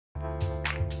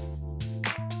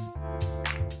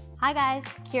Hi guys,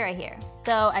 Kira here.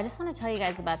 So I just want to tell you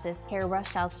guys about this hairbrush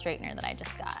style straightener that I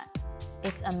just got.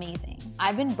 It's amazing.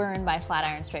 I've been burned by flat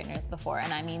iron straighteners before,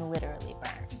 and I mean literally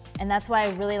burned. And that's why I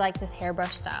really like this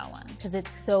hairbrush style one, because it's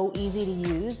so easy to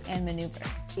use and maneuver.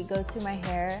 It goes through my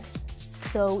hair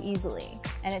so easily,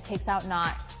 and it takes out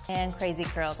knots and crazy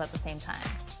curls at the same time.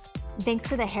 Thanks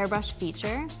to the hairbrush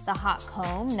feature, the hot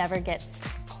comb never gets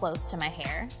close to my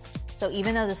hair. So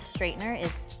even though the straightener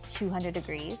is 200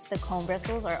 degrees, the comb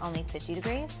bristles are only 50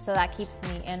 degrees, so that keeps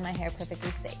me and my hair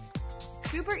perfectly safe.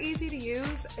 Super easy to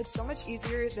use. It's so much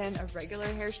easier than a regular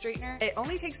hair straightener. It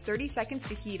only takes 30 seconds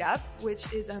to heat up,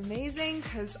 which is amazing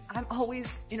because I'm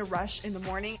always in a rush in the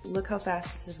morning. Look how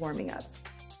fast this is warming up.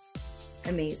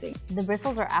 Amazing. The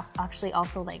bristles are actually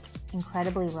also like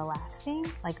incredibly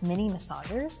relaxing, like mini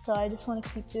massagers. So I just want to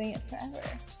keep doing it forever.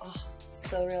 Oh,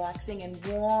 so relaxing and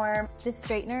warm. This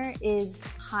straightener is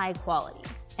high quality,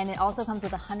 and it also comes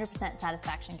with a 100%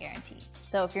 satisfaction guarantee.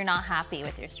 So if you're not happy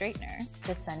with your straightener,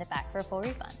 just send it back for a full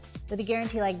refund. With a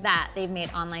guarantee like that, they've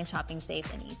made online shopping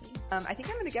safe and easy. I think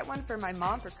I'm gonna get one for my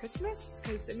mom for Christmas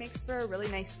because it makes for a really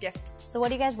nice gift. So what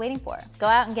are you guys waiting for? Go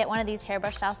out and get one of these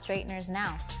hairbrush style straighteners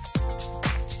now.